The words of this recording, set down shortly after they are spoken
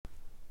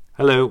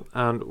Hello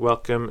and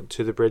welcome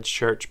to the Bridge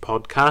Church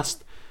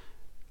podcast.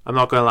 I'm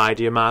not going to lie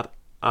to you, Matt.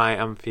 I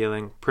am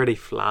feeling pretty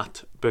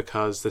flat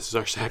because this is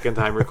our second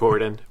time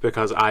recording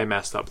because I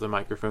messed up the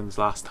microphones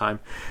last time.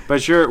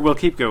 But sure, we'll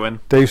keep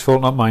going. Dave's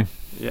fault, not mine.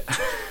 Yeah,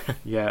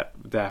 yeah,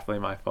 definitely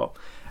my fault.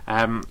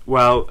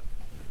 Well,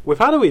 we've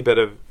had a wee bit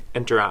of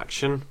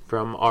interaction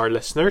from our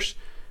listeners.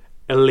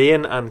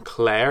 Elaine and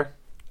Claire,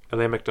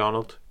 Elaine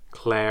McDonald,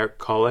 Claire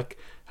Collick,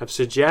 have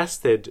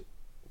suggested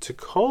to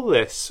call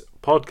this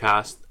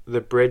podcast the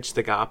Bridge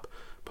the Gap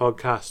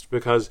podcast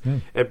because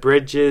it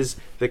bridges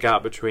the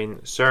gap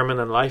between sermon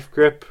and life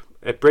group.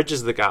 It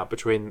bridges the gap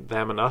between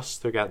them and us.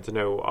 They're getting to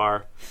know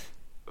our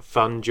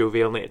fun,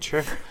 jovial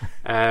nature.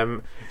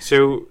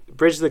 So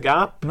bridge the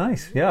gap.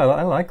 Nice. Yeah,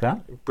 I like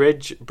that.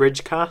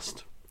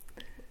 Bridgecast.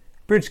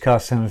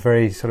 Bridgecast sounds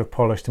very sort of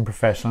polished and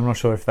professional. I'm not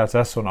sure if that's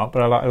us or not,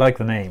 but I like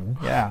the name.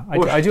 Yeah,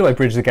 I do like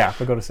Bridge the Gap,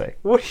 I've got to say.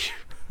 What?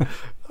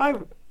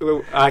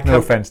 No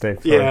offense,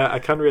 Dave. Sorry. Yeah, I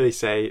can't really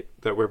say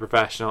that we're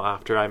professional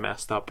after I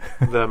messed up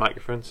the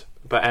microphones.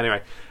 But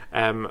anyway,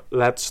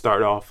 let's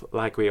start off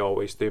like we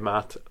always do,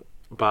 Matt,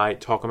 by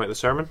talking about the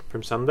sermon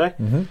from Sunday.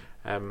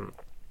 Mm-hmm.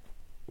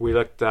 We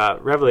looked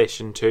at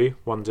Revelation 2,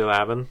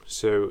 1-11,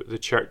 so the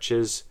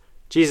churches,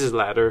 Jesus'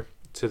 letter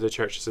to the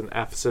churches in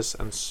Ephesus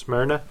and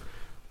Smyrna.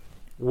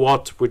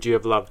 What would you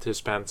have loved to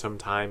spend some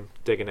time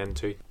digging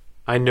into?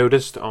 I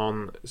noticed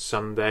on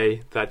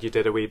Sunday that you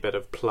did a wee bit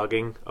of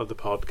plugging of the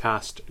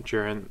podcast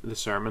during the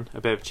sermon,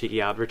 a bit of cheeky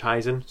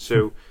advertising.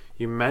 So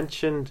you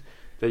mentioned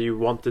that you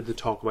wanted to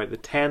talk about the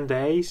 10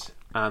 days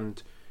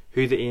and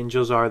who the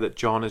angels are that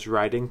John is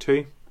writing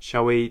to.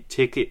 Shall we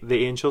take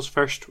the angels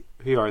first?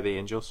 Who are the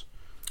angels?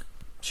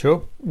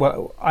 Sure.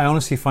 Well, I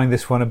honestly find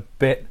this one a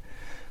bit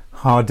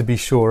hard to be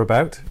sure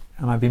about,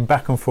 and I've been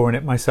back and forth in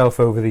it myself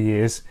over the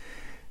years.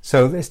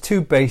 So there's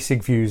two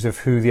basic views of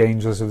who the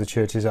angels of the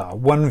churches are.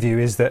 One view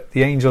is that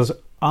the angels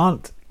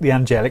aren't the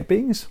angelic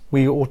beings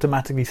we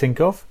automatically think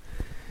of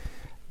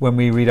when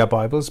we read our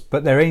Bibles,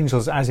 but they're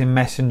angels as in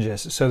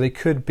messengers. So they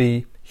could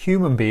be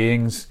human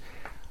beings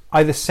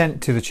either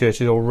sent to the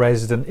churches or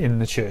resident in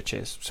the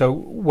churches. So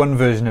one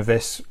version of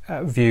this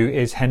view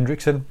is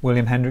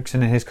William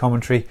Hendrickson in his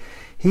commentary.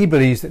 He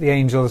believes that the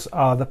angels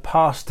are the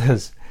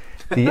pastors,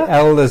 the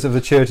elders of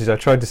the churches. I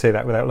tried to say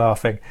that without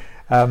laughing.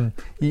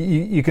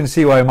 You can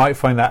see why I might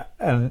find that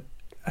an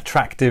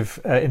attractive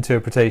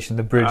interpretation,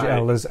 the bridge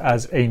elders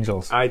as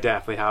angels. I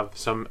definitely have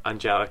some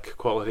angelic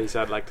qualities,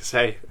 I'd like to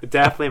say.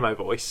 Definitely my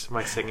voice,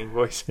 my singing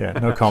voice. Yeah,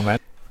 no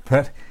comment.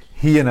 But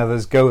he and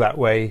others go that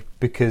way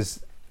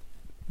because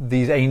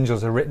these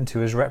angels are written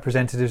to as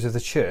representatives of the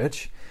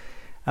church,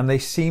 and they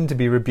seem to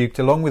be rebuked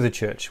along with the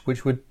church,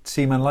 which would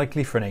seem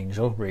unlikely for an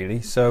angel,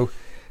 really. So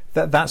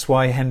that's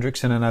why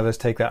Hendrickson and others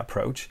take that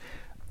approach.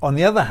 On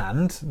the other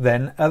hand,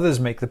 then others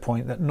make the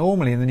point that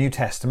normally in the New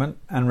Testament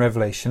and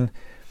Revelation,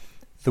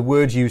 the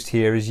word used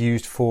here is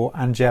used for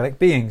angelic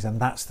beings, and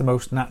that's the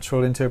most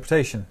natural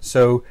interpretation.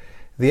 So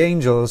the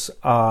angels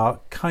are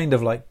kind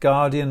of like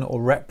guardian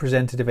or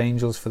representative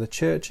angels for the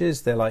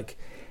churches. They're like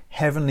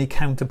heavenly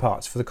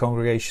counterparts for the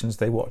congregations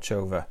they watch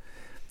over.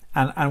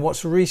 And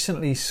what's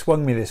recently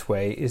swung me this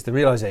way is the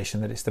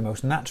realization that it's the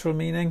most natural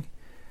meaning,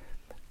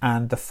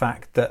 and the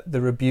fact that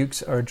the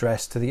rebukes are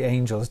addressed to the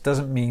angels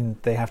doesn't mean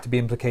they have to be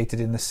implicated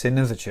in the sin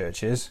of the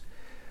churches.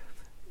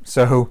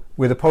 So,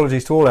 with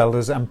apologies to all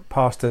elders and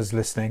pastors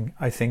listening,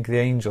 I think the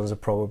angels are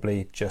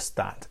probably just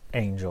that,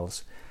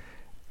 angels.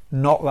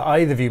 Not that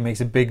either view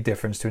makes a big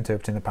difference to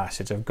interpreting the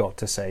passage, I've got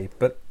to say,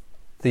 but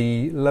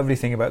the lovely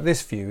thing about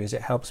this view is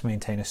it helps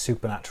maintain a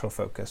supernatural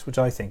focus, which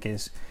I think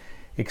is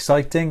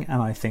exciting, and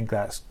I think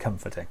that's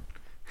comforting.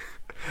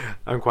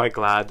 I'm quite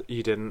glad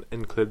you didn't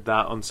include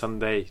that on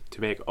Sunday to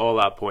make all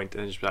that point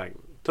and just be like,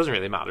 doesn't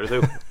really matter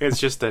though. It's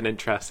just an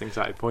interesting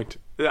side point.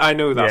 I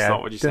know that's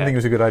not what you said. Didn't think it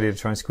was a good idea to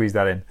try and squeeze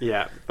that in.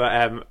 Yeah,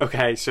 but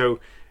okay,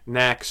 so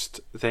next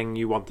thing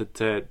you wanted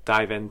to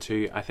dive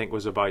into, I think,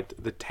 was about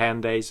the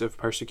 10 days of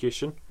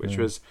persecution, which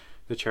was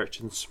the church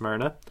in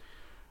Smyrna.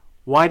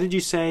 Why did you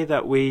say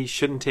that we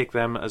shouldn't take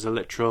them as a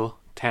literal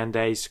 10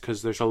 days?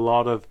 Because there's a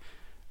lot of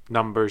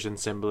numbers and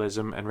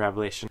symbolism in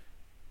Revelation.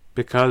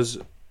 Because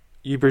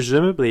you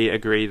presumably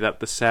agree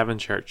that the 7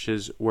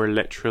 churches were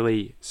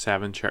literally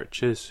 7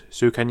 churches.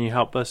 So can you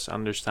help us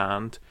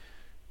understand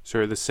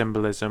sort of the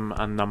symbolism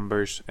and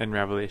numbers in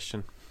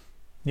Revelation?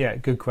 Yeah,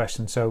 good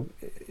question. So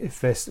if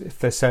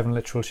there's 7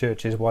 literal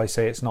churches, why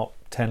say it's not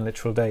 10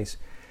 literal days?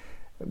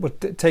 Well,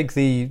 take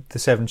the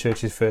 7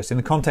 churches first. In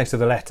the context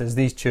of the letters,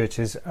 these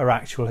churches are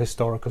actual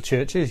historical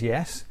churches,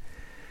 yes.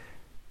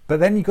 But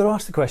then you've got to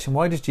ask the question,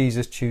 why does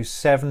Jesus choose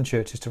 7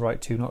 churches to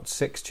write to, not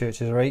 6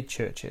 churches or 8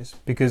 churches?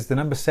 Because the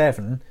number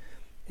 7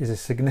 is a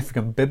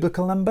significant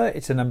biblical number.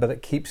 It's a number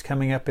that keeps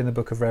coming up in the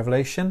book of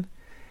Revelation.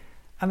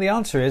 And the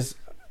answer is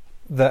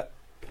that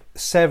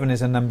 7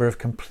 is a number of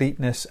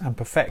completeness and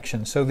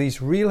perfection. So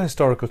these real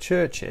historical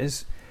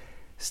churches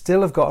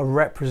still have got a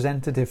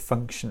representative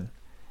function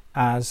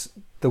as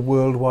the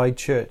worldwide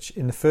church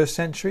in the first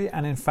century,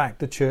 and in fact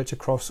the church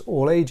across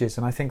all ages.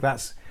 And I think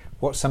that's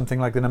what something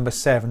like the number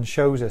 7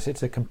 shows us.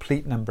 It's a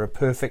complete number, a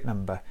perfect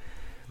number.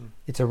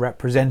 It's a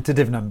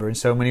representative number in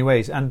so many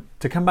ways. And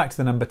to come back to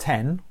the number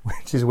 10,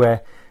 which is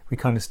where we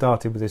kind of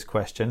started with this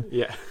question.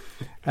 Yeah.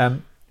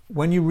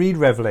 When you read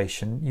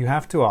Revelation, you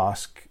have to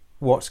ask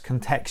what's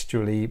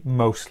contextually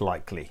most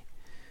likely.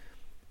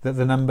 That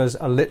the numbers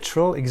are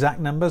literal, exact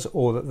numbers,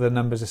 or that the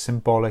numbers are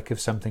symbolic of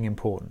something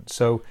important.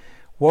 So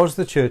was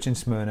the church in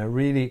Smyrna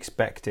really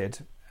expected,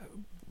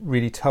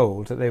 really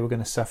told that they were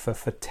going to suffer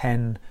for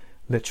 10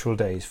 literal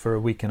days, for a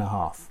week and a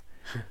half?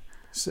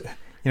 So,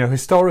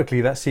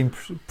 historically that seemed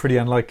pretty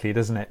unlikely,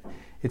 doesn't it?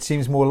 It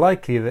seems more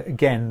likely that,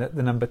 again, that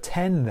the number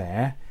 10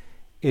 there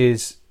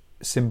is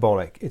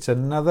symbolic. It's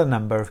another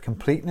number of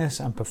completeness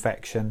and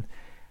perfection,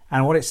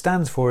 and what it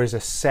stands for is a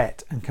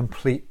set and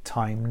complete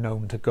time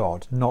known to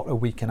God, not a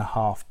week and a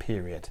half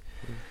period.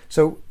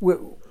 So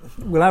we'll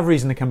have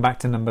reason to come back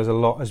to numbers a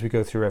lot as we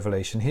go through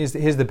Revelation. Here's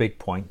the big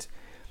point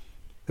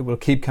that we'll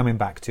keep coming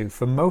back to.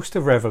 For most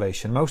of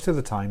Revelation, most of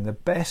the time, the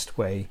best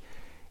way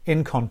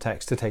in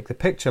context to take the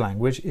picture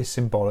language is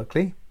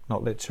symbolically,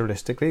 not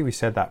literalistically. We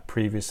said that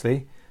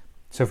previously.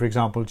 So, for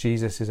example,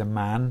 Jesus is a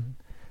man,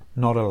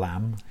 not a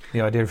lamb.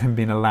 The idea of him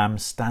being a lamb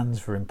stands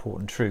for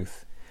important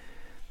truth.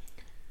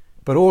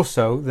 But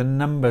also, the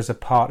numbers are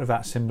part of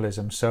that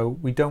symbolism. So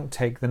we don't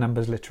take the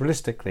numbers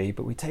literalistically,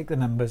 but we take the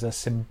numbers as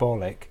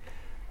symbolic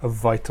of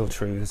vital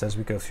truths as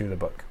we go through the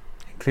book,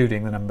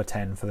 including the number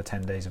 10 for the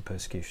 10 days of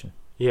persecution.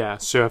 Yeah,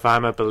 so if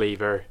I'm a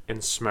believer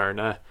in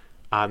Smyrna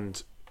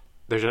and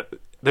there's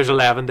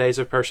 11 days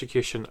of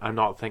persecution, I'm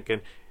not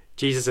thinking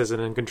Jesus isn't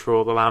in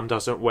control, the lamb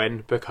doesn't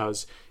win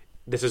because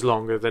this is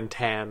longer than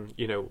 10,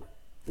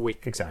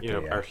 week,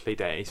 earthly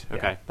days.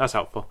 Okay, that's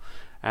helpful.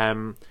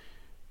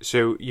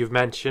 So you've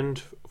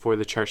mentioned for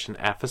the church in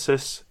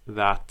Ephesus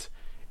that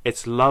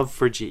it's love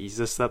for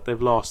Jesus that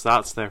they've lost.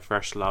 That's their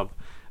first love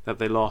that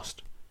they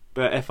lost.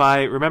 But if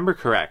I remember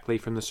correctly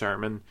from the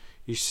sermon,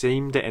 you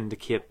seem to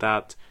indicate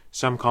that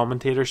some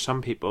commentators,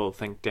 some people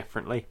think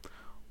differently.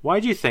 Why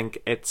do you think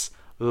it's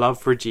love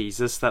for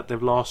Jesus that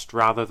they've lost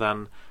rather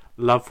than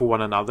love for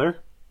one another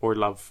or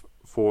love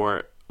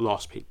for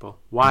lost people?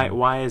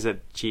 Why is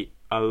it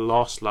a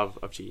lost love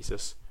of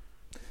Jesus?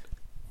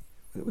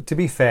 To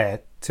be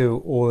fair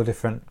to all the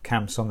different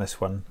camps on this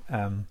one,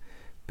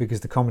 because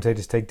the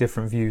commentators take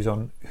different views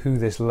on who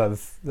this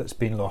love that's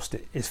been lost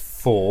is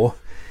for.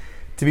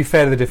 To be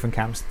fair to the different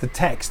camps, the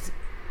text,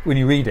 when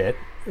you read it,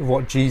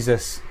 what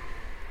Jesus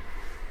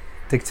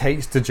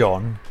dictates to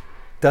John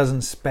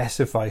doesn't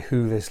specify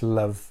who this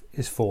love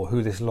is for,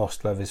 who this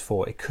lost love is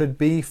for. It could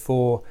be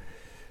for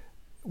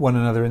one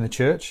another in the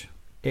church.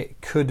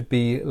 It could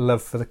be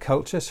love for the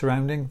culture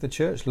surrounding the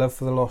church, love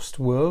for the lost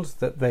world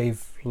that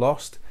they've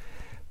lost.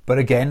 But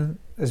again,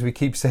 as we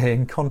keep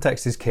saying,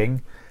 context is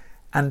king.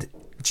 And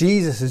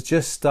Jesus has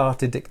just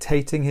started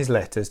dictating his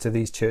letters to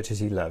these churches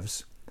he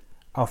loves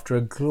after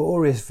a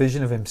glorious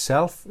vision of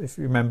himself, if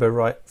you remember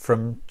right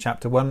from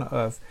chapter 1,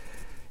 of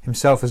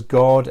himself as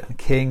God and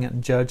king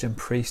and judge and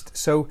priest.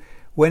 So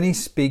when he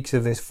speaks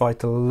of this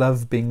vital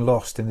love being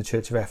lost in the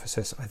church of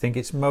Ephesus, I think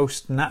it's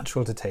most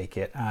natural to take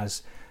it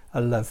as a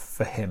love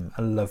for him,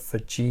 a love for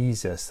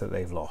Jesus that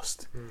they've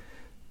lost.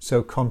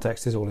 So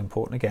context is all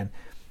important again.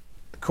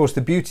 Of course,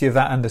 the beauty of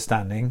that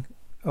understanding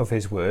of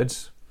his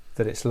words,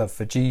 that it's love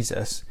for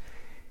Jesus,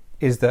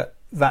 is that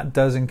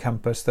does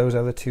encompass those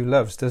other two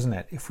loves, doesn't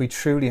it? If we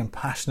truly and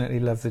passionately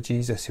love the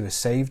Jesus who has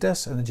saved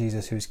us and the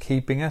Jesus who is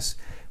keeping us,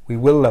 we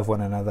will love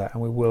one another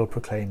and we will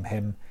proclaim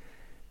him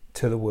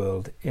to the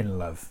world in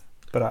love.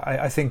 But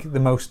I think the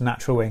most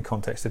natural way in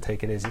context to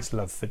take it is it's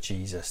love for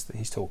Jesus that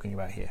he's talking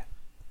about here.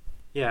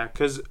 Yeah,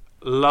 because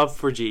love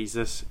for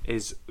Jesus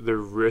is the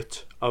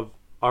root of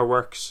our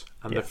works,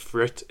 and the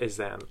fruit is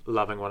then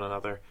loving one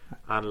another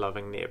and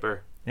loving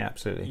neighbour. Yeah,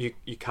 absolutely.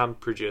 You can't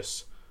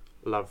produce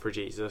love for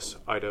Jesus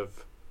out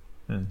of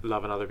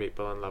loving other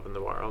people and loving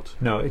the world.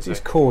 No, it's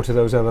core to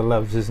those other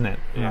loves, isn't it?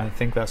 Yeah. And I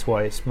think that's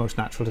why it's most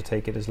natural to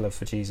take it as love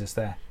for Jesus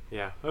there.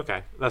 Yeah,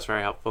 okay. That's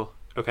very helpful.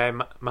 Okay,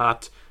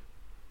 Matt,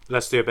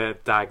 let's do a bit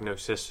of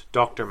diagnosis.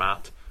 Dr.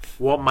 Matt,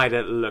 what might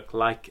it look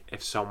like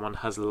if someone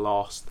has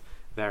lost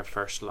their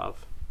first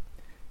love?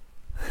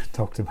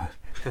 Dr.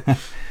 Matt.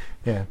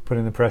 Yeah,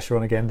 putting the pressure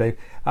on again, Dave.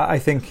 I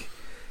think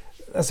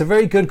that's a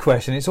very good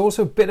question. It's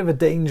also a bit of a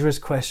dangerous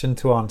question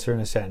to answer in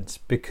a sense,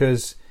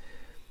 because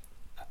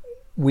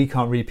we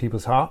can't read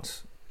people's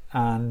hearts,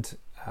 and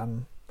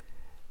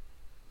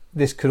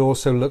this could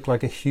also look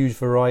like a huge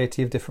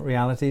variety of different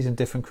realities in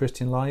different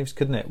Christian lives,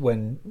 couldn't it,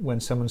 when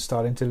someone's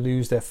starting to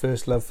lose their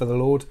first love for the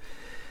Lord.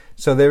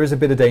 So there is a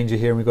bit of danger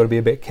here, and we've got to be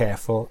a bit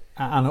careful.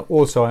 And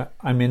also,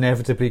 I'm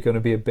inevitably going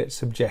to be a bit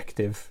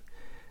subjective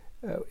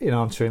in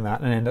answering that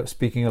and end up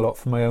speaking a lot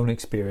from my own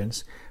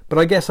experience. But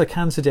I guess I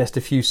can suggest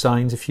a few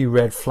signs, a few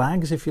red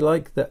flags, if you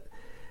like,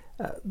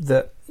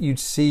 that you'd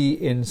see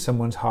in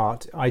someone's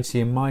heart, I'd see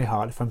in my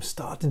heart if I'm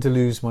starting to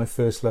lose my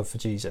first love for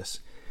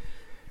Jesus.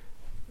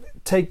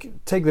 Take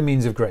the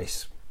means of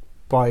grace,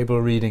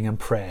 Bible reading and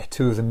prayer,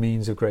 two of the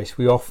means of grace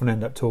we often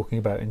end up talking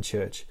about in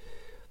church.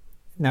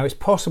 Now, it's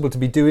possible to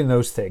be doing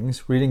those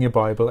things, reading your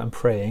Bible and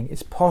praying.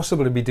 It's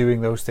possible to be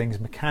doing those things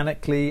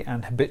mechanically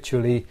and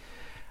habitually,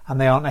 and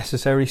they aren't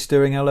necessarily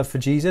stirring our love for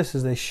Jesus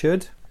as they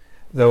should,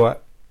 though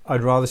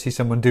I'd rather see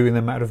someone doing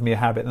them out of mere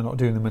habit than not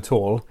doing them at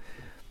all.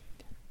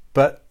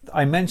 But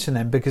I mention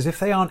them because if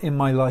they aren't in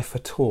my life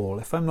at all,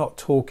 if I'm not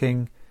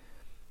talking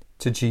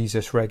to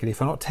Jesus regularly,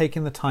 if I'm not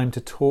taking the time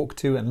to talk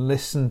to and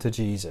listen to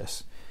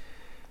Jesus,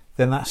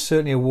 then that's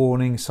certainly a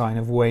warning sign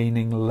of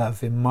waning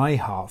love in my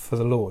heart for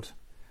the Lord.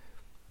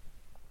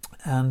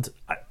 And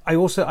I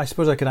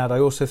suppose I can add, I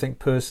also think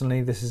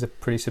personally, this is a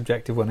pretty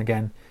subjective one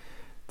again,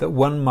 that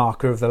one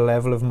marker of the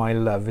level of my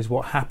love is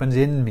what happens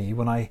in me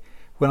when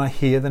I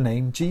hear the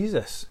name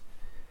Jesus.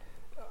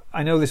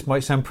 I know this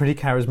might sound pretty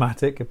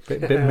charismatic, a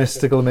bit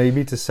mystical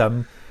maybe to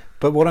some,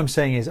 but what I'm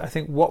saying is I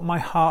think what my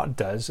heart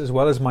does, as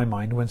well as my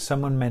mind, when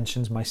someone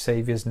mentions my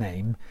Saviour's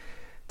name,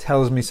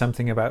 tells me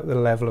something about the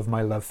level of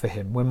my love for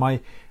him. When my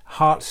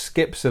heart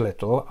skips a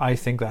little, I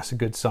think that's a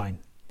good sign.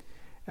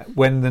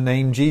 When the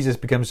name Jesus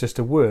becomes just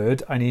a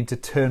word, I need to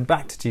turn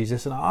back to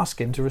Jesus and ask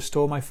him to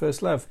restore my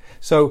first love.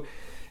 So,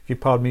 if you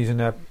pardon me using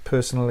a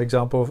personal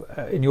example,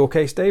 in your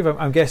case, Dave,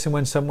 I'm guessing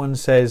when someone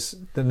says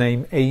the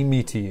name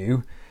Amy to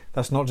you,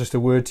 that's not just a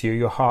word to you,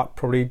 your heart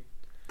probably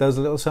does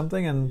a little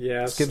something and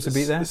skips a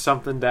beat there.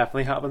 Something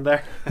definitely happened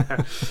there.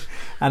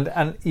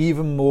 and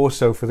even more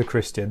so for the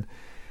Christian,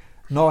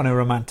 not in a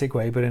romantic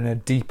way, but in a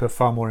deeper,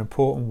 far more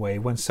important way.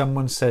 When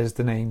someone says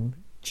the name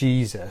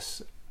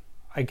Jesus,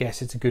 I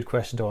guess it's a good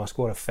question to ask,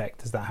 what effect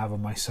does that have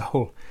on my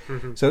soul?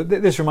 Mm-hmm. So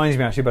this reminds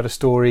me actually about a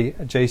story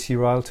J.C.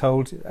 Ryle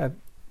told.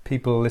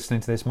 People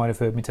listening to this might have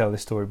heard me tell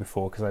this story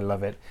before because I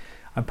love it.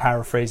 I'm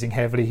paraphrasing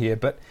heavily here,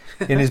 but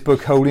in his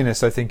book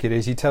Holiness, I think it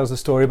is, he tells a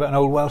story about an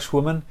old Welsh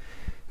woman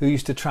who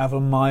used to travel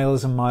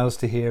miles and miles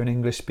to hear an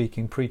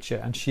English-speaking preacher,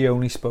 and she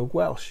only spoke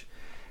Welsh.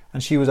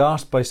 And she was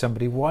asked by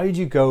somebody, why did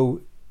you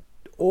go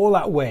all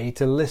that way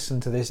to listen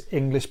to this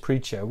English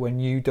preacher when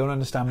you don't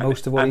understand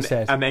most of what he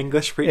says? An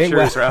English preacher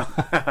as well.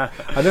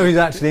 I know he's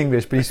actually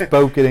English, but he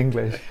spoke in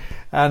English.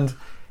 And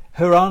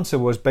her answer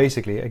was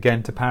basically,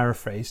 again to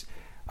paraphrase,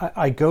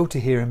 I go to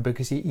hear him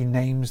because he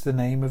names the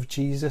name of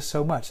Jesus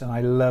so much, and I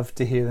love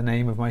to hear the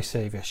name of my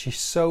Saviour. She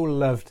so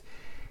loved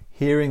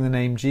hearing the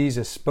name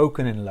Jesus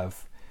spoken in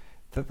love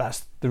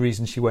that's the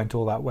reason she went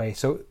all that way.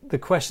 So the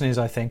question is,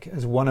 I think,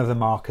 as one of the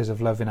markers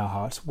of love in our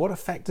hearts, what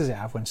effect does it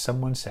have when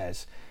someone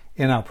says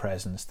in our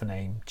presence the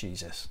name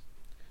Jesus?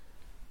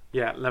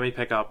 Yeah, let me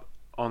pick up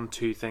on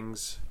two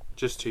things,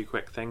 just two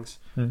quick things.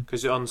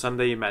 Because on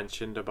Sunday you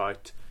mentioned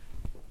about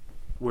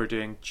we're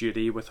doing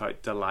duty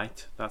without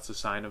delight. That's a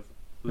sign of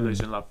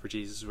losing love for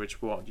Jesus,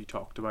 which what you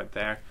talked about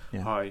there.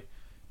 Yeah. How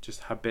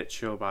just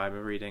habitual Bible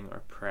reading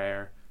or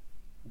prayer,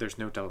 there's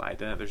no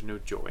delight in it, there's no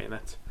joy in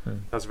it.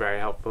 That's very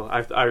helpful.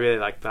 I really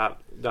like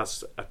that.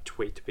 That's a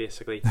tweet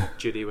basically.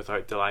 Duty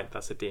without delight,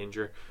 that's a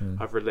danger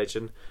of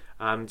religion.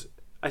 And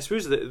I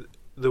suppose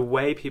the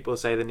way people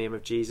say the name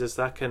of Jesus,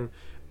 that can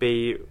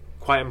be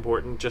quite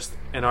important just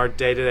in our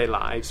day-to-day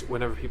lives.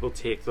 Whenever people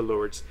take the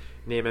Lord's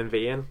name in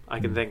vain, I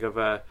can think of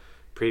a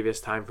previous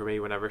time for me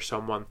whenever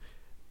someone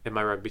in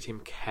my rugby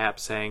team kept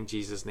saying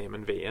Jesus' name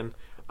in vain,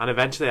 and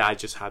eventually I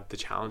just had to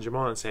challenge him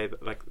on and say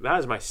that, like, that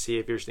is my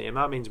Saviour's name.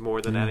 That means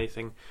more than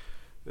anything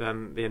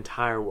than the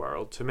entire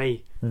world to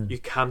me. You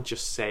can't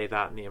just say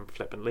that name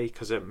flippantly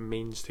because it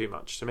means too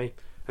much to me.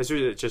 I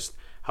suppose it's just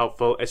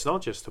helpful. It's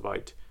not just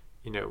about,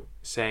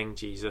 saying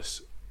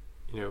Jesus,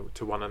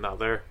 to one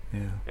another.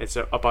 It's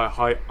about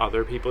how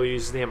other people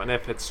use his name, and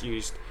if it's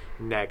used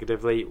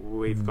negatively,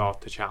 we've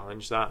got to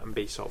challenge that and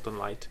be salt and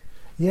light.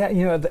 Yeah,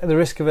 at the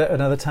risk of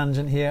another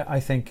tangent here,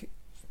 I think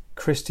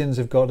Christians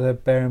have got to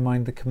bear in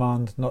mind the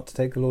command not to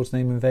take the Lord's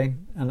name in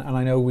vain. And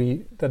I know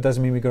that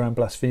doesn't mean we go around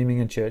blaspheming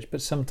in church, but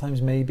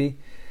sometimes maybe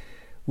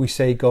we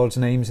say God's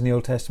names in the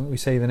Old Testament, we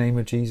say the name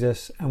of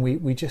Jesus, and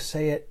we just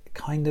say it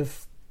kind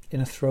of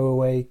in a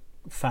throwaway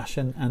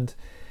fashion, and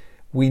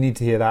we need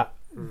to hear that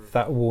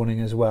warning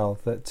as well,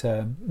 that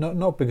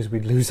not because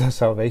we'd lose our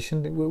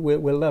salvation,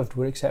 we're loved,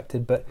 we're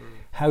accepted, but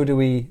how do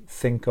we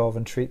think of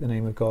and treat the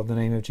name of God, the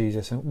name of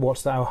Jesus, and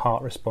what's our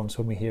heart response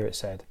when we hear it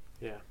said?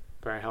 Yeah,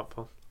 very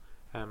helpful.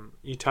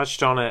 You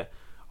touched on it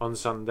on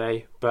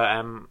Sunday,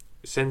 but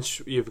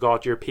since you've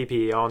got your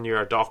PPE on,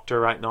 you're a doctor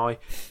right now,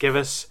 give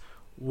us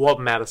what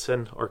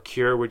medicine or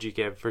cure would you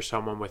give for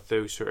someone with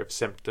those sort of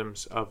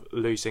symptoms of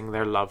losing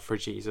their love for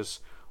Jesus?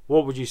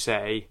 What would you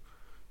say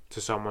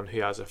to someone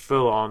who has a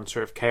full-on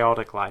sort of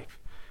chaotic life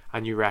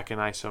and you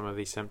recognise some of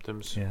these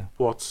symptoms?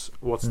 What's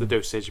the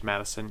dosage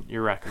medicine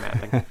you're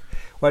recommending?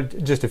 Well,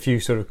 just a few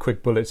sort of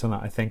quick bullets on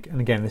that, I think.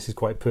 And again, this is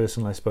quite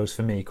personal, I suppose,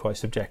 for me, quite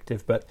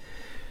subjective, but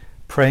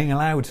praying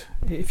aloud,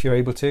 if you're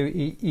able to,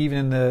 even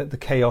in the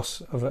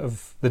chaos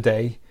of the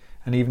day,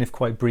 and even if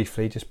quite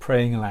briefly, just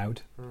praying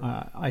aloud,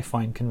 I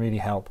find can really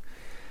help.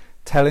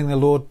 Telling the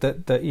Lord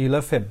that you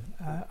love him.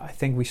 I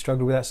think we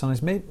struggle with that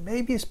sometimes.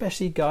 Maybe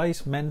especially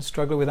guys, men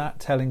struggle with that,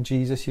 telling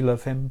Jesus you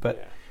love him.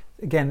 But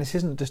again, this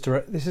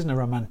isn't a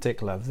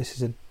romantic love. This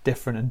is a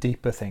different and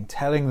deeper thing.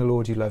 Telling the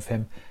Lord you love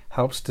him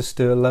helps to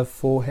stir love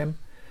for him.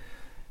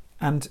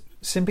 and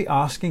simply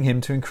asking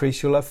him to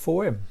increase your love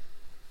for him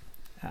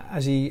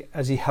as he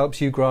helps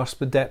you grasp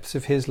the depths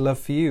of his love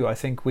for you. I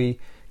think we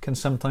can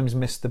sometimes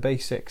miss the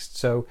basics.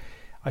 So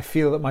I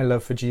feel that my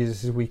love for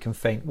Jesus is weak and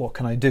faint. What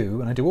can I do?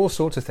 And I do all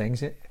sorts of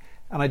things, and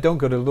I don't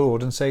go to the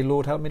Lord and say,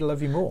 Lord, help me to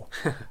love you more.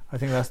 I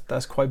think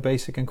that's quite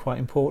basic and quite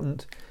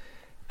important.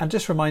 And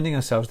just reminding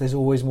ourselves there's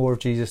always more of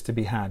Jesus to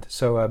be had.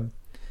 So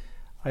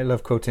I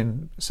love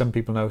quoting, some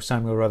people know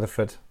Samuel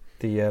Rutherford,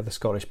 the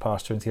Scottish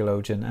pastor and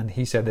theologian, and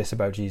he said this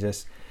about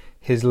Jesus: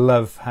 his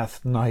love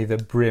hath neither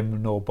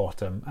brim nor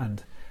bottom.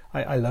 And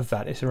I love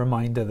that. It's a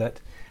reminder that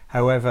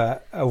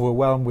however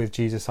overwhelmed with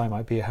Jesus I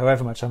might be,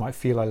 however much I might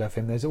feel I love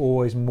him, there's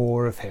always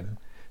more of him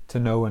to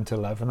know and to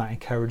love, and that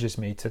encourages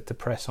me to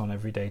press on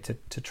every day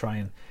to try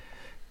and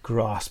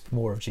grasp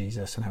more of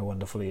Jesus and how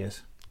wonderful he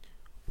is.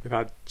 We've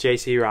had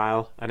J.C.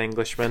 Ryle, an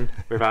Englishman.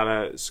 We've had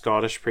a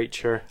Scottish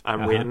preacher.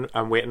 I'm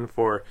waiting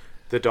for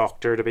the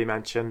Doctor to be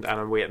mentioned, and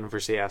I'm waiting for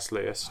C.S.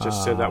 Lewis,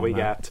 just so that we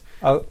get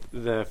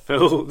the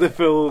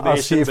full. I'll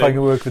see if I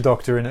can work the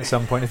Doctor in at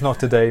some point. If not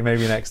today,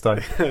 maybe next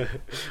time.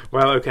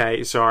 Well,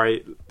 okay.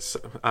 Sorry,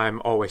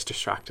 I'm always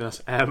distracting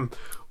us.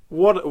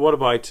 What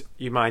about,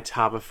 you might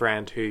have a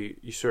friend who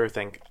you sort of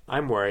think,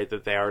 I'm worried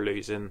that they are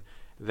losing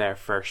their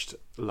first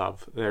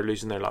love. They're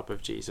losing their love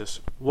of Jesus.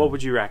 What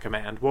would you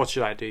recommend? What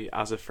should I do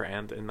as a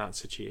friend in that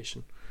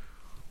situation?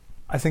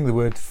 I think the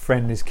word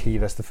friend is key.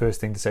 That's the first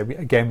thing to say.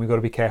 Again, we've got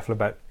to be careful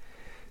about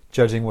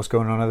judging what's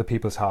going on in other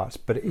people's hearts.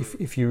 But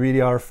if you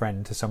really are a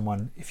friend to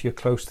someone, if you're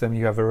close to them,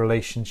 you have a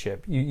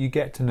relationship, you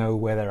get to know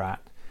where they're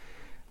at,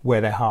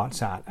 where their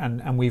heart's at.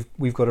 And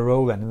we've got a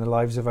role then in the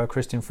lives of our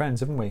Christian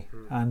friends, haven't we?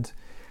 And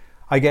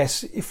I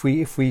guess if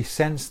we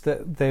sense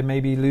that they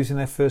may be losing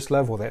their first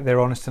love, or they're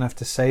honest enough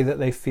to say that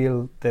they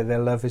feel that their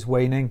love is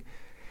waning,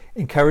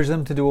 encourage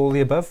them to do all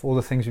the above, all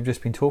the things we've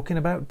just been talking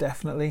about,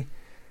 definitely.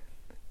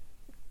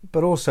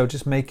 But also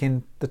just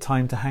making the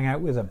time to hang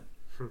out with them.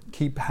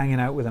 Keep hanging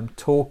out with them.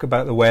 Talk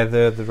about the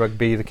weather, the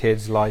rugby, the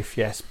kids' life,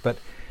 yes, but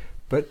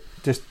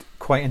just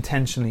quite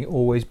intentionally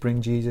always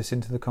bring Jesus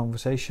into the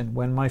conversation.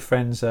 When my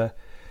friends are...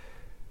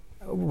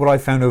 What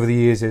I've found over the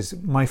years is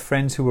my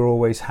friends who are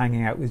always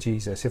hanging out with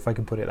Jesus, if I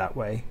can put it that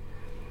way,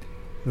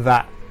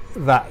 that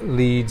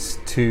leads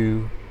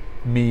to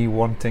me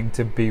wanting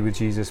to be with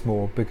Jesus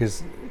more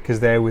because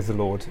they're with the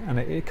Lord, and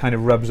it kind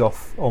of rubs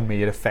off on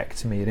me, it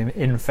affects me, it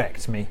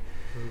infects me.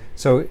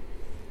 So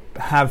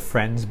have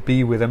friends,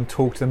 be with them,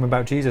 talk to them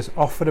about Jesus,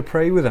 offer to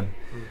pray with them,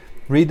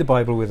 read the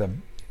Bible with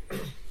them.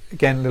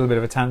 Again, a little bit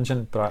of a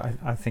tangent, but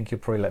I think you'll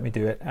probably let me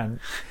do it. And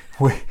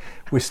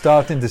we're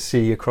starting to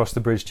see across the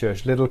Bridge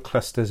Church little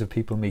clusters of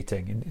people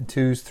meeting in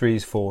twos,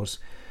 threes, fours,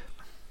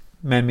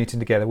 men meeting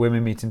together,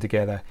 women meeting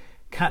together,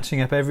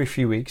 catching up every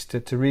few weeks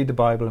to read the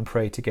Bible and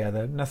pray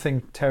together.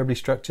 Nothing terribly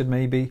structured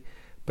maybe,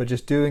 but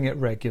just doing it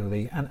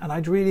regularly. And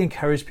I'd really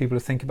encourage people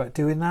to think about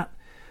doing that.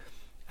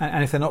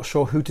 And if they're not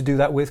sure who to do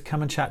that with,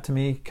 come and chat to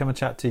me, come and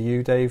chat to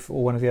you, Dave,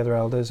 or one of the other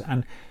elders,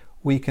 and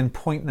we can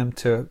point them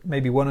to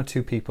maybe one or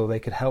two people they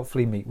could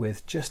helpfully meet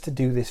with just to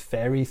do this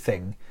very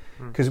thing.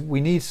 Because we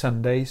need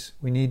Sundays,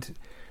 we need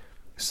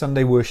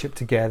Sunday worship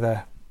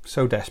together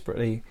so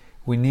desperately,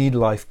 we need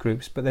life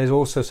groups, but there's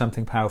also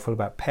something powerful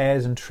about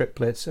pairs and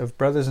triplets of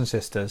brothers and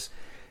sisters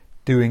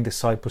doing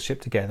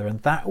discipleship together,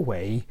 and that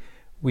way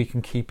we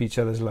can keep each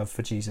other's love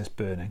for Jesus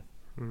burning.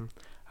 And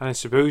I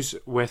suppose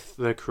with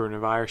the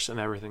coronavirus and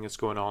everything that's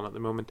going on at the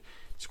moment,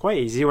 it's quite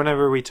easy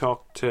whenever we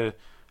talk to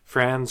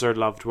friends or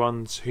loved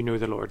ones who know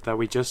the Lord that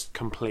we just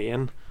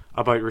complain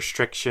about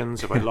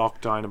restrictions, about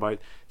lockdown, about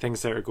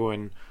things that are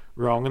going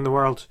wrong in the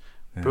world.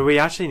 Yeah. But we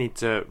actually need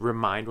to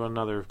remind one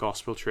another of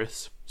gospel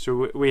truths.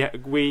 So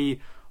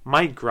we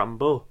might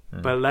grumble,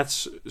 but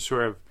let's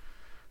sort of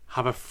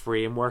have a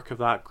framework of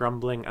that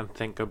grumbling and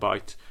think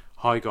about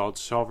how God's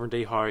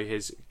sovereignty, how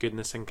his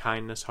goodness and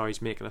kindness, how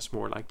he's making us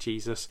more like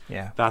Jesus.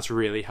 Yeah. That's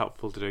really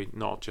helpful to do,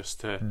 not just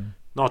to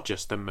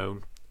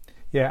moan.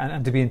 Yeah,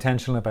 and to be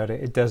intentional about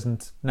it. It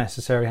doesn't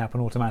necessarily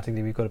happen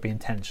automatically. We've got to be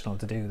intentional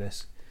to do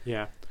this.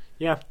 Yeah.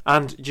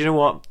 And do you know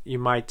what? You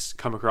might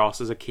come across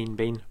as a keen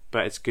bean,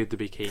 but it's good to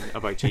be keen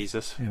about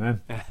Jesus.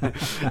 Amen.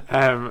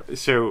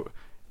 So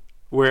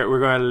we're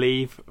going to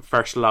leave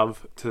first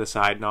love to the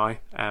side now.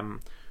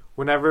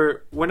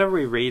 Whenever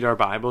we read our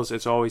Bibles,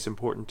 it's always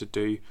important to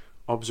do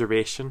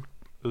observation,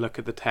 look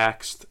at the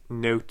text,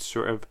 note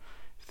sort of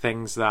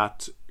things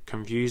that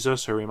confuse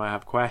us or we might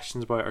have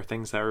questions about, or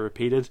things that are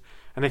repeated.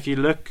 And if you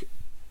look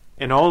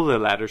in all the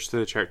letters to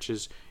the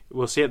churches,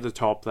 we'll see at the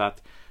top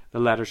that the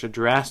letters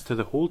addressed to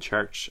the whole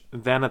church,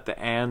 then at the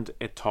end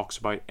it talks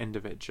about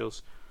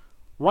individuals.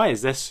 Why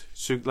is this?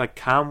 So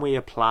how do we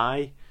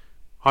apply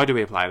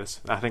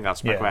this? I think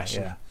that's my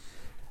question.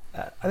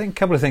 I think a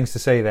couple of things to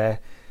say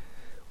there.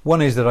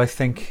 One is that I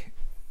think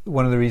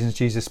one of the reasons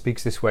Jesus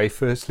speaks this way,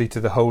 firstly to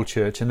the whole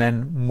church, and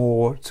then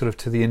more sort of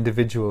to the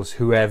individuals,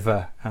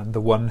 whoever and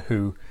the one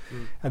who,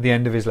 at the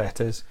end of his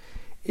letters,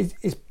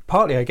 is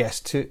partly, I guess,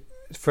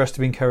 for us to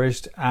be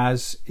encouraged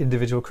as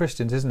individual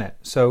Christians, isn't it?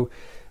 So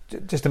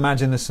just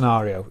imagine the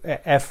scenario.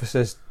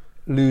 Ephesus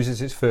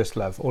loses its first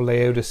love, or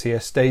Laodicea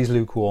stays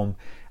lukewarm,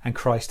 and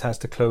Christ has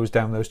to close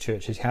down those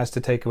churches, he has to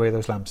take away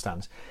those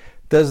lampstands,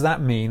 does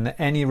that mean that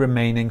any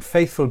remaining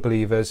faithful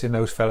believers in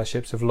those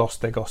fellowships have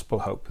lost their gospel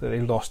hope, that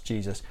they've lost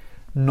Jesus?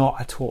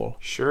 Not at all.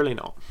 Surely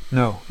not.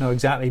 No,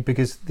 exactly,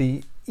 because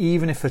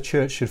even if the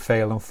church should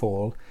fail and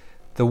fall,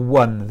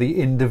 the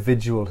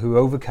individual who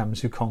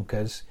overcomes, who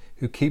conquers,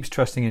 who keeps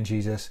trusting in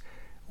Jesus,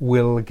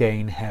 will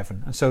gain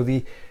heaven. And so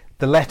the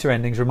letter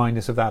endings remind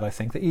us of that, I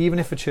think, that even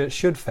if a church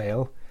should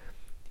fail,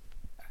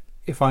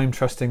 if I'm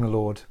trusting the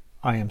Lord,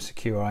 I am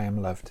secure, I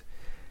am loved.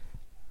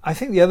 I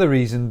think the other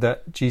reason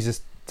that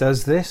Jesus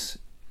does this,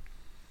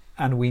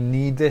 and we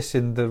need this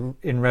in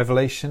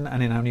Revelation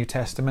and in our New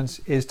Testaments,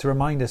 is to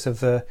remind us of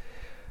the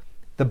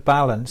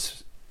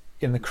balance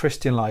in the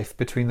Christian life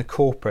between the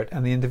corporate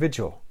and the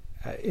individual.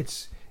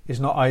 It's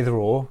not either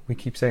or. We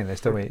keep saying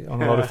this, don't we,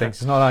 on a lot of things.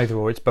 It's not either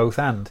or, it's both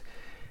and.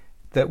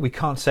 That we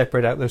can't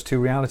separate out those two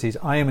realities.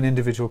 I am an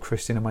individual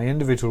Christian in my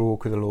individual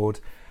walk with the Lord.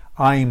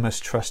 I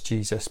must trust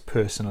Jesus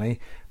personally,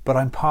 but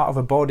I'm part of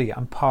a body.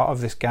 I'm part of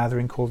this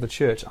gathering called the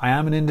church. I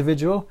am an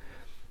individual.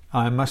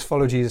 I must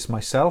follow Jesus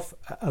myself,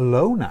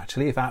 alone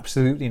actually, if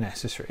absolutely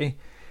necessary,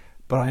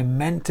 but I'm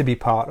meant to be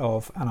part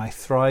of, and I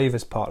thrive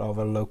as part of,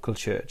 a local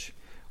church.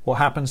 What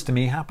happens to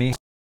me happens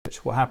to the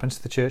church. What happens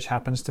to the church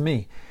happens to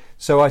me.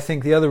 So I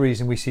think the other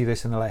reason we see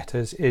this in the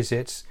letters is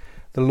it's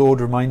the Lord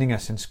reminding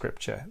us in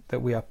Scripture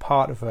that we are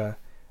part of a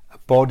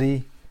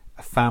body,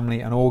 a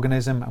family, an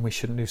organism, and we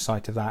shouldn't lose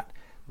sight of that,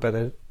 but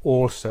that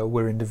also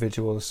we're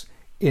individuals,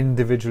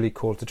 individually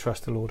called to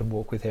trust the Lord and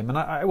walk with him. And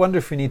I wonder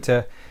if we need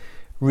to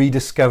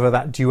rediscover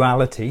that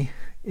duality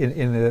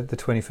in the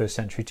 21st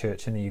century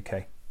church in the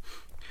UK.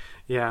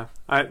 Yeah,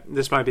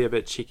 this might be a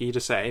bit cheeky to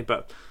say,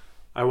 but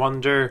I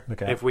wonder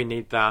if we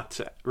need that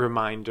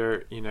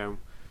reminder,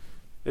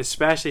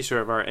 especially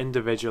sort of our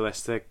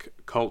individualistic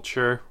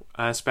culture,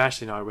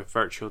 especially now with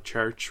virtual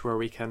church, where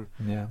we can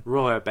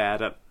roll out of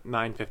bed at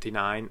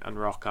 9:59 and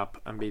rock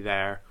up and be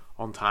there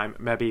on time,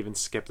 maybe even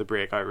skip the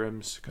breakout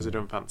rooms because I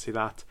don't fancy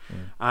that.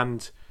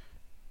 And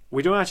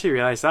we don't actually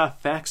realise that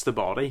affects the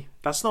body.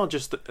 That's not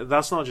just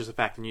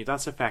affecting you,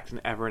 that's affecting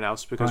everyone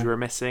else, because we're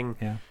missing,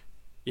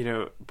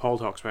 Paul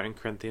talks about in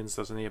Corinthians,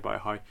 doesn't he,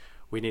 about how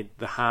we need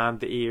the hand,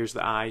 the ears,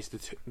 the eyes,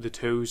 the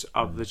toes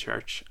of the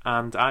church.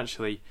 And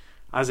actually,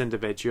 as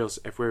individuals,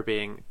 if we're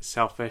being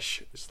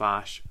selfish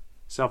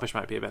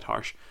might be a bit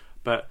harsh,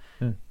 but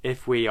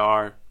if we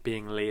are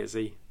being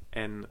lazy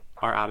in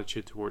our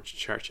attitude towards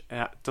church,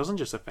 it doesn't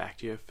just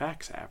affect you, it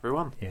affects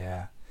everyone.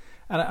 Yeah.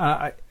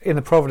 And in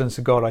the providence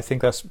of God, I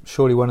think that's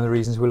surely one of the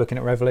reasons we're looking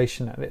at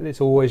Revelation.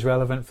 It's always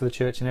relevant for the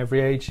church in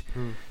every age,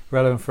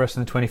 relevant for us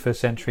in the 21st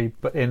century,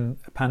 but in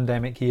a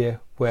pandemic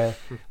year where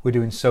we're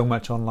doing so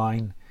much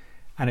online,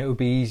 and it would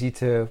be easy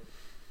to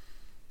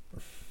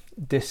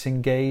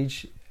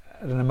disengage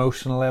at an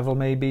emotional level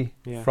maybe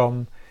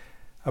from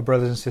our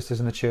brothers and sisters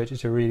in the church.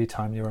 It's a really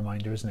timely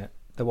reminder, isn't it,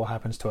 that what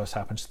happens to us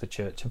happens to the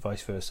church and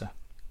vice versa.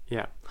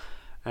 Yeah.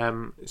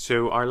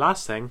 So our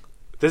last thing,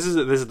 this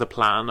is the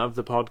plan of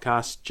the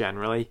podcast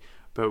generally,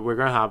 but we're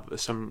going to have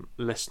some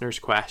listeners'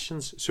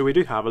 questions. So we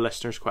do have a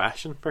listener's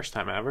question, first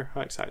time ever.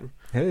 How exciting!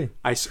 Hey,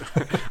 I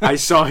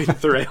sound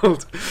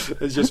thrilled.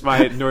 It's just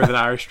my Northern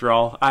Irish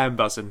drawl. I am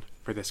buzzing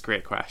for this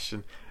great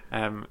question.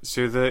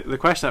 So the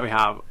question that we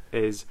have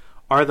is: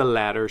 are the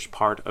letters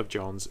part of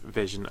John's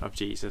vision of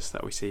Jesus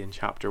that we see in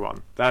chapter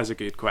 1? That is a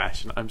good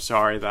question. I'm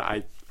sorry that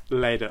I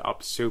laid it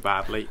up so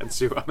badly and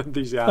so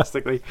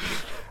unenthusiastically.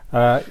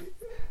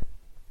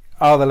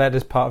 Are the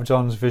letters part of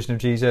John's vision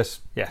of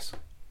Jesus? Yes.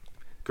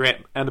 Great.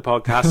 End the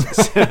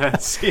podcast.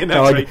 See you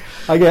next week.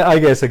 I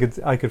guess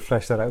I could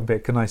flesh that out a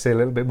bit. Can I say a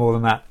little bit more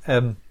than that?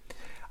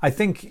 I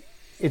think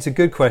it's a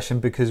good question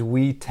because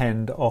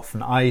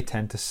I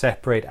tend to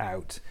separate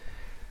out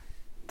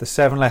the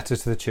 7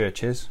 letters to the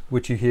churches,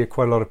 which you hear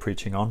quite a lot of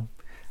preaching on,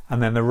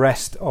 and then the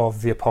rest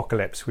of the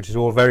apocalypse, which is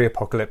all very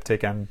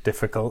apocalyptic and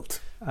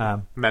difficult.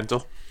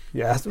 Mental.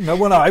 Yeah, no,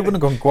 well, I wouldn't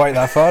have gone quite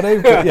that far,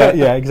 Dave. But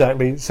yeah,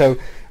 exactly. So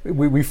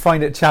we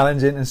find it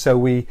challenging, and so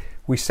we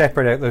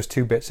separate out those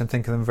 2 bits and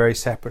think of them very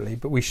separately.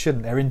 But we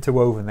shouldn't. They're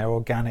interwoven. They're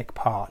organic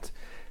part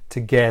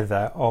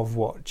together of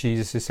what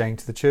Jesus is saying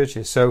to the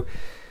churches. So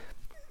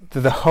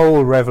the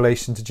whole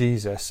revelation to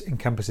Jesus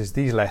encompasses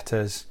these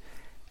letters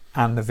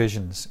and the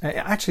visions.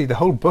 Actually, the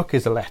whole book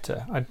is a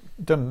letter. I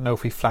don't know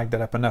if we flagged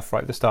that up enough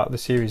right at the start of the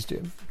series.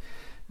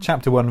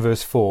 Chapter 1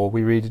 verse 4,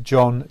 we read,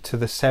 John, to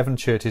the 7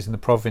 churches in the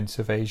province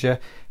of Asia,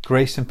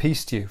 grace and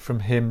peace to you from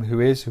him who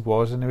is, who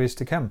was, and who is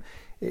to come.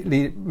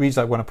 It reads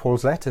like one of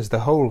Paul's letters. The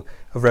whole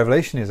of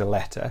Revelation is a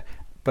letter,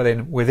 but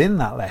then within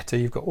that letter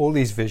you've got all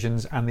these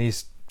visions and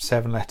these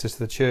 7 letters to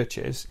the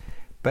churches,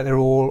 but they're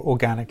all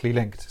organically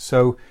linked.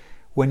 So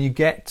when you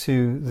get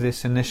to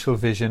this initial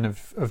vision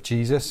of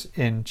Jesus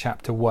in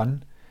chapter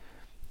 1,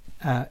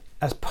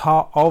 as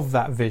part of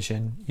that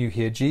vision you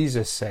hear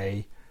Jesus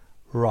say,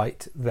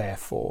 "Write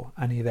therefore,"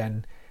 and he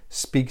then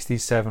speaks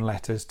these 7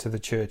 letters to the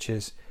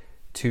churches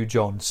to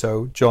John.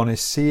 So John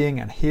is seeing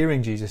and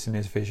hearing Jesus in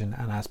his vision,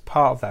 and as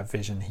part of that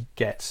vision he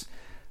gets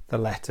the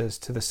letters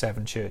to the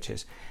 7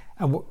 churches.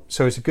 And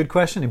so it's a good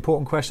question,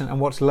 important question. And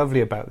what's lovely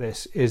about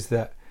this is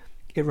that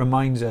it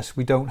reminds us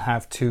we don't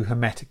have 2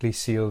 hermetically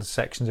sealed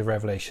sections of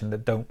Revelation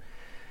that don't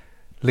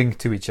link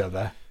to each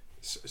other.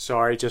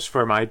 Sorry, just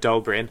for my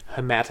dull brain.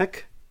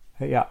 Hermetic?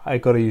 Yeah, I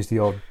got to use the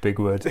odd big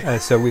word.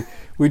 So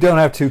we don't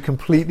have 2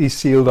 completely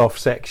sealed off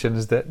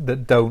sections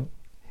that don't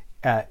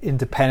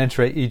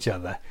interpenetrate each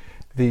other.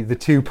 The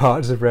 2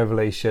 parts of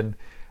Revelation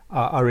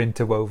are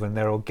interwoven.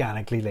 They're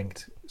organically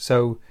linked.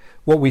 So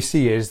what we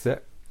see is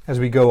that as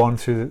we go on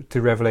through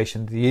to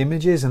Revelation, the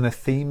images and the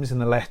themes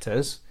and the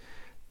letters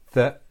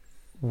that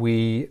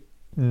we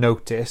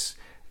notice,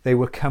 they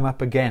will come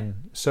up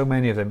again, so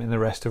many of them in the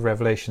rest of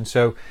Revelation.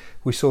 So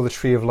we saw the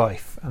tree of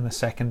life and the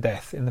second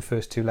death in the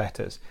first 2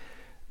 letters.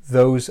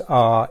 Those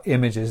are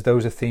images,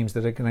 those are themes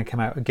that are going to come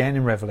out again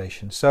in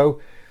Revelation. So,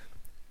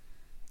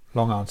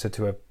 long answer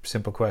to a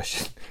simple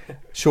question.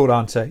 Short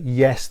answer,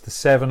 yes, the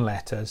 7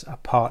 letters are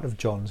part of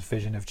John's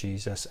vision of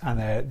Jesus, and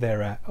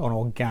they're an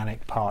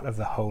organic part of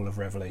the whole of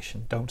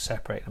Revelation. Don't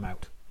separate them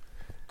out.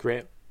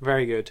 Great,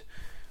 very good.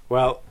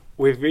 Well,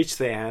 we've reached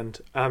the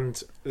end,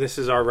 and this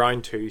is our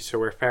round 2, so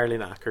we're fairly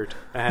knackered.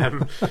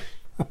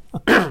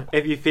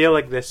 If you feel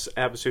like this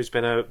episode's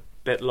been a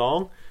bit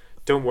long,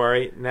 don't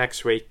worry.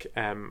 Next week,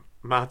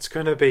 Matt's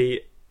going to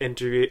be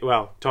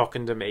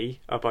talking to me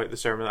about the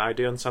sermon I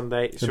do on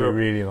Sunday. It'll be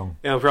really long.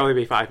 It'll probably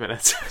be 5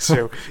 minutes,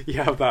 so you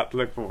have that to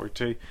look forward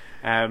to.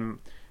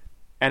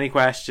 Any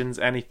questions,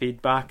 any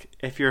feedback?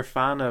 If you're a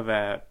fan of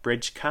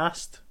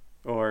Bridgecast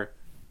or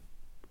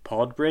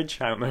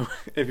Podbridge, I don't know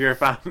if you're a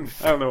fan.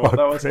 I don't know what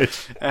that was.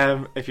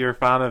 If you're a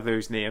fan of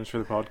those names for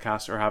the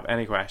podcast or have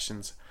any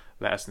questions,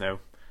 let us know.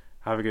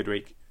 Have a good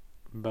week.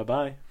 Bye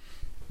bye.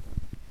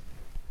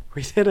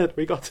 We did it.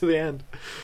 We got to the end.